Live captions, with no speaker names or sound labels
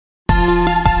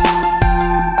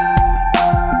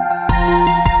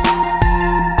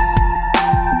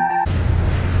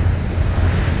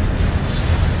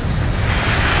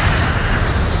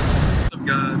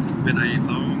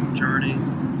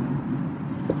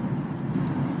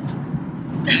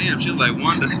Damn, she like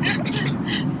Wanda. Look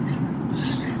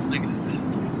at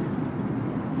this.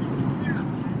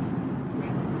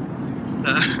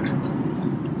 Stop.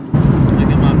 Look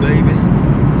at my baby.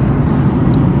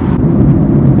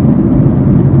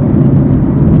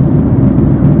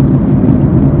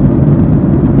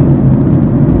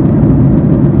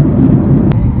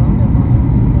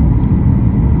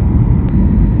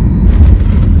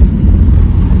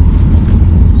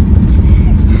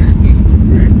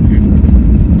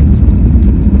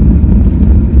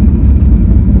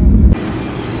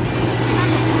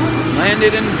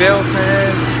 Landed in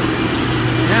Belfast.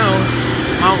 Now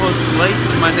I'm almost late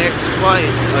to my next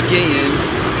flight again.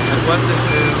 Like, what the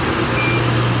hell?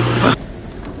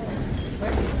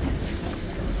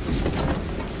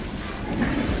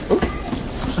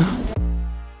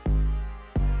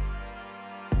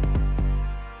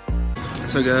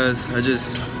 So guys, I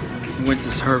just went to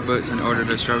Starbucks and ordered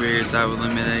a strawberry sour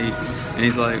lemonade, and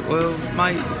he's like, well,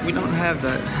 Mike, we don't have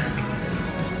that.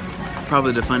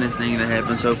 Probably the funnest thing that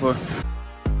happened so far.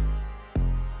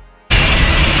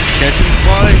 Catching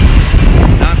flights,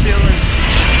 not feelings.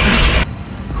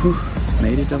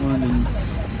 Made it to London,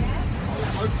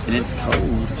 and it's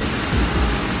cold.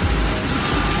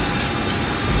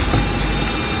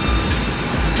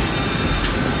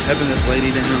 Helping this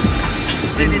lady down.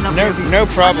 No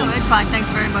problem. Oh, no, it's fine.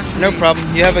 Thanks very much. No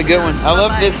problem. You have a good one. I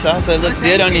love this sauce. It looks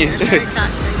good on you.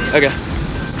 Okay.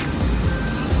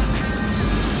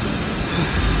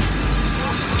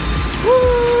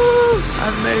 Woo! I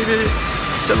made it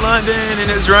to London and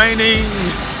it's raining,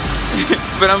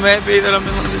 but I'm happy that I'm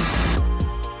in London.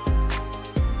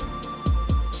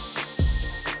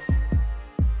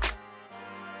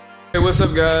 Hey, what's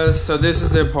up guys? So this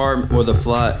is the apartment, or the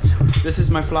flat. This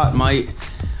is my flat, mate.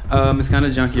 It's kind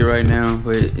of junky right now,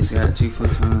 but it's got 2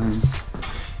 futons.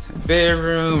 It's got a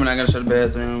bedroom, and I gotta show the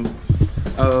bathroom.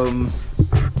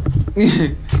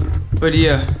 But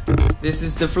yeah, this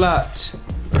is the flat.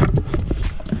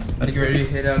 About to get ready to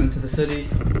head out into the city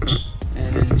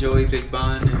and enjoy Big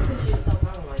Bun.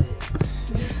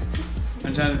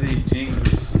 I'm trying to think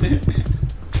English.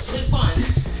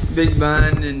 Big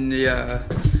Bun and yeah,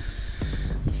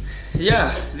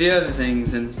 the other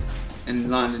things in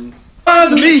London.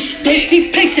 Bother me. They see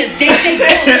pictures, they say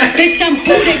bitch, I'm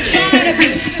who they try to be.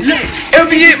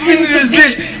 LBS in this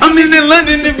bitch. I'm in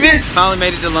London, this bitch. Finally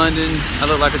made it to London. I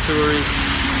look like a tourist.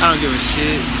 I don't give a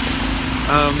shit.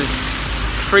 It's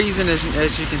freezing as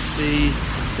you can see.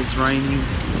 It's raining.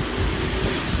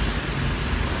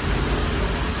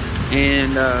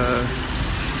 And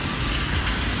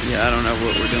yeah, I don't know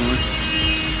what we're doing.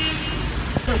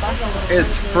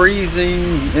 It's freezing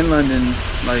in London,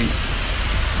 like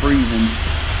freezing.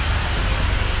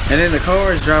 And then the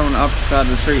car is driving on the opposite side of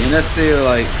the street, and that's still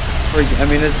like freaking. I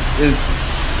mean,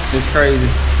 it's crazy.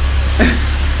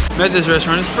 I'm at this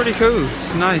restaurant. It's pretty cool.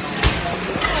 It's nice.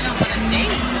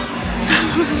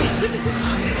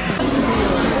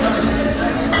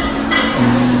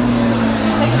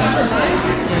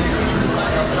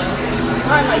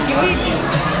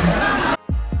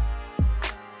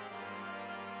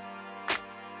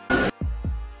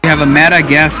 We have a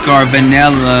Madagascar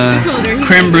vanilla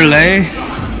creme brulee.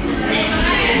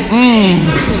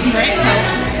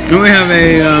 And we have a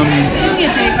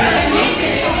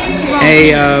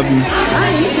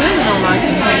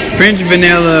French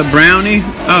vanilla brownie.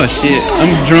 Oh shit,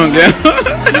 I'm drunk now.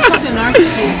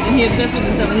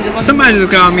 Somebody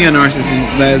just called me a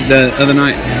narcissist the other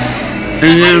night.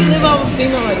 And then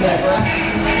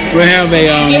we have a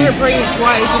get her pregnant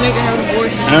twice. You make her have an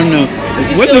abortion. I don't know.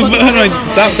 What the fuck? Hold on,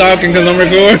 stop talking because I'm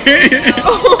recording.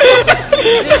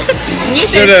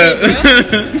 Shut up.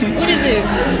 What is this?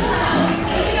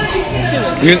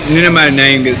 You know my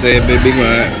name gets said, but be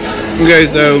quiet. Okay,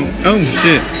 so oh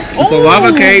shit, it's a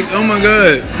lava cake. Oh my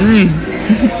god.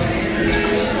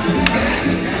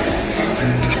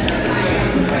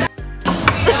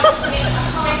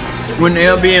 When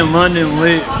LB in London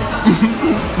lit,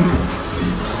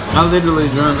 I literally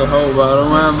drank a whole bottle of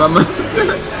wine by myself.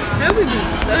 That would be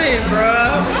insane,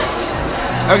 bro.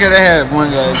 Okay, they had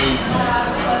one guy.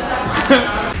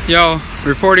 Y'all,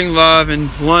 reporting live in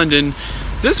London.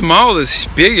 This mall is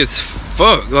big as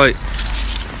fuck. Like,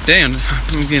 damn,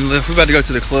 I'm getting left. We're about to go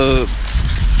to the club.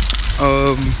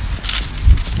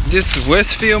 This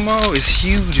Westfield mall is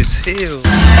huge as hell.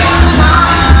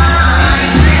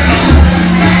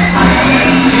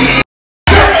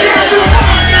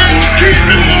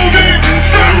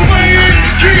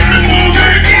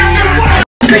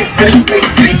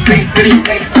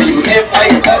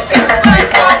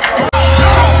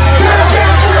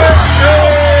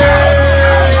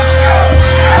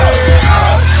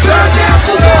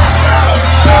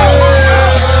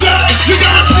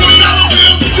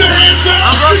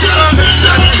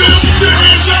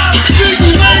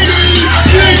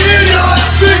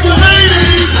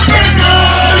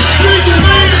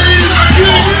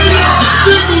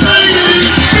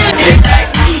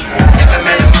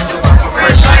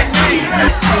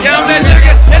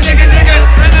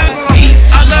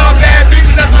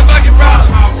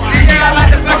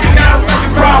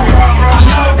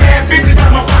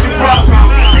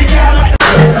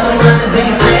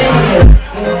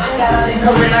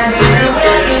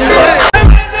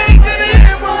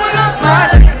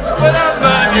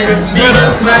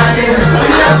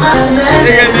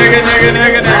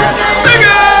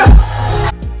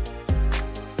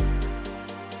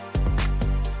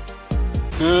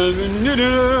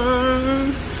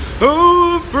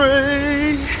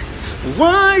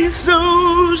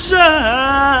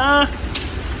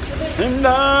 and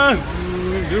I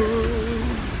do.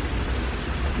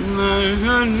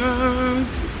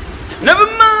 Never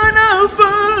mind, I'll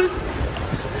find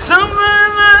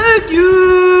someone like you.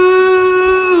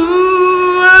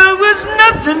 I was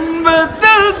nothing but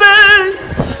the best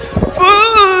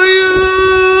for you.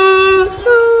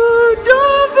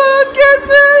 Don't forget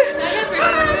me.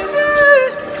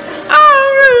 I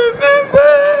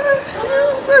remember.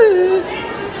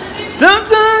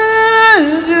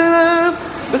 Sometimes you love,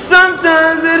 but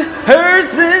sometimes it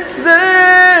hurts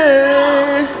instead.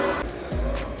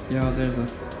 Y'all, there's a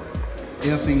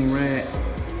effing rat.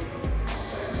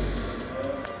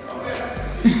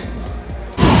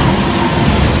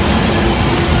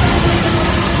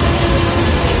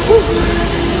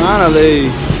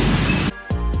 Finally.